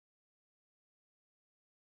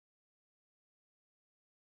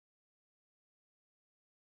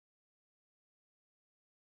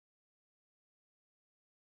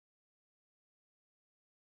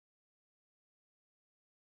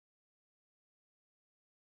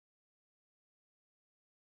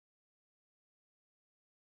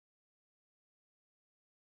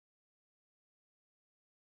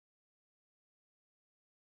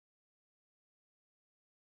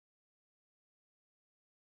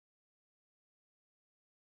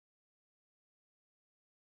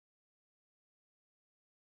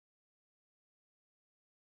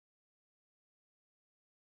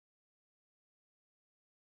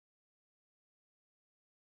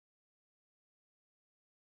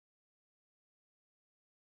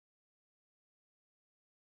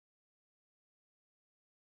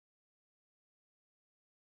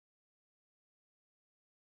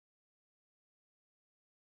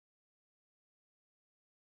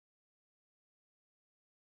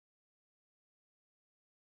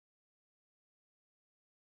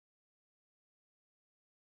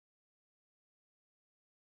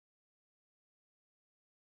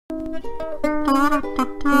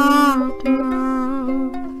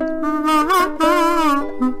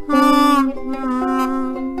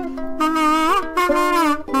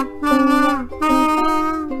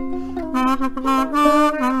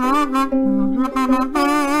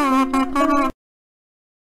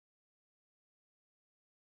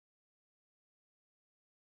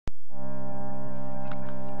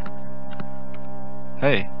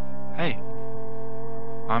Hey, hey.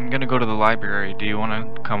 I'm gonna go to the library. Do you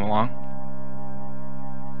wanna come along?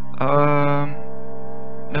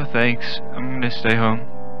 No thanks. I'm gonna stay home.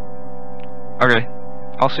 Okay,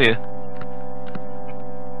 I'll see you.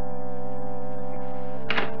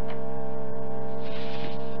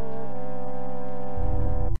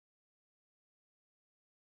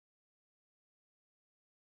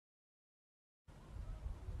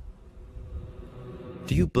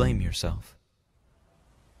 Do you blame yourself?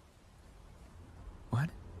 What?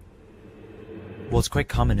 Well, it's quite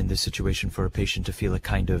common in this situation for a patient to feel a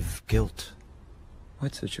kind of guilt.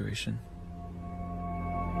 What situation?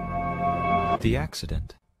 The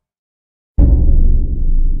accident.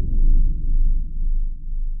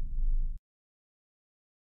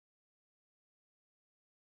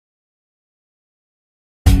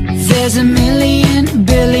 There's a million,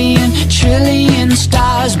 billion, trillion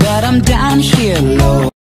stars, but I'm down here low.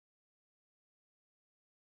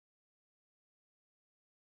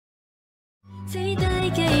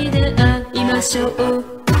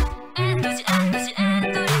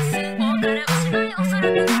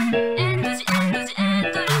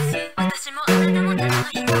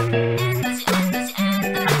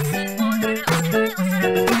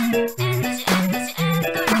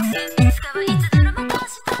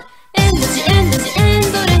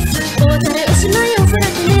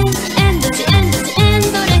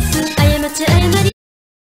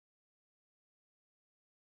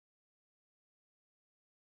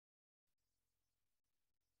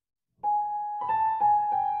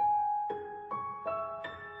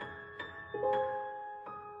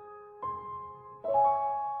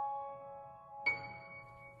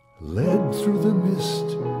 Led through the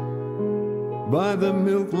mist by the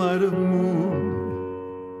milk light of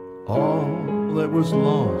moon, all that was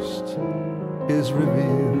lost is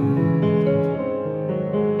revealed.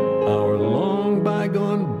 Our long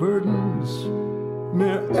bygone burdens,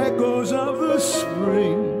 mere echoes of the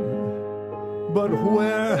spring. But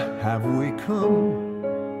where have we come,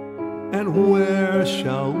 and where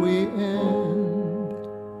shall we end?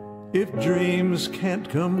 If dreams can't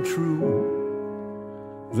come true,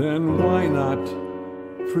 then why not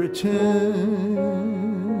pretend?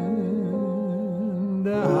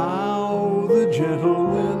 How the gentle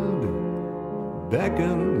wind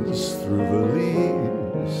beckons through the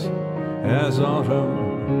leaves as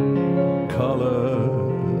autumn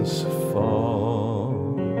colors fall.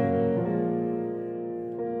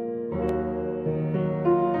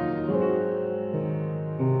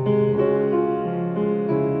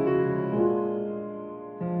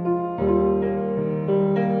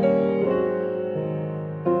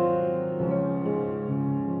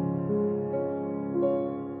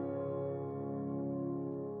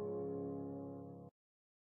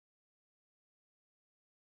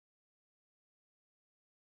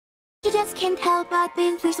 She just can't help but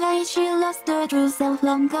be persuaded she lost her true self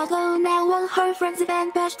long ago. Now all her friends have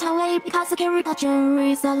been pushed away because of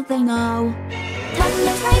caricatures all they know. Time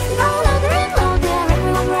is racing all louder and louder,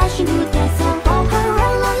 everyone rushing to get some of her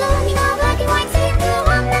all alone. You know, black and white seem to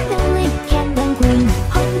one and only candle green.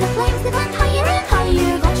 Holding the flames that went higher and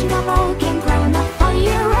higher, watching a broken crown of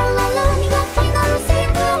fire. All alone, you got final seem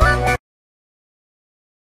to one and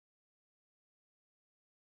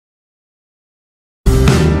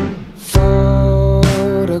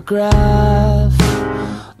photograph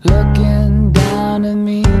looking down at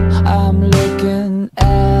me. I'm looking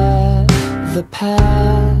at the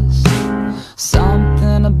past.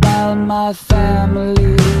 Something about my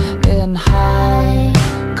family in high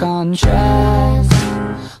contrast.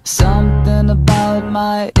 Something about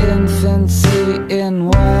my infancy in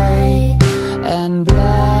what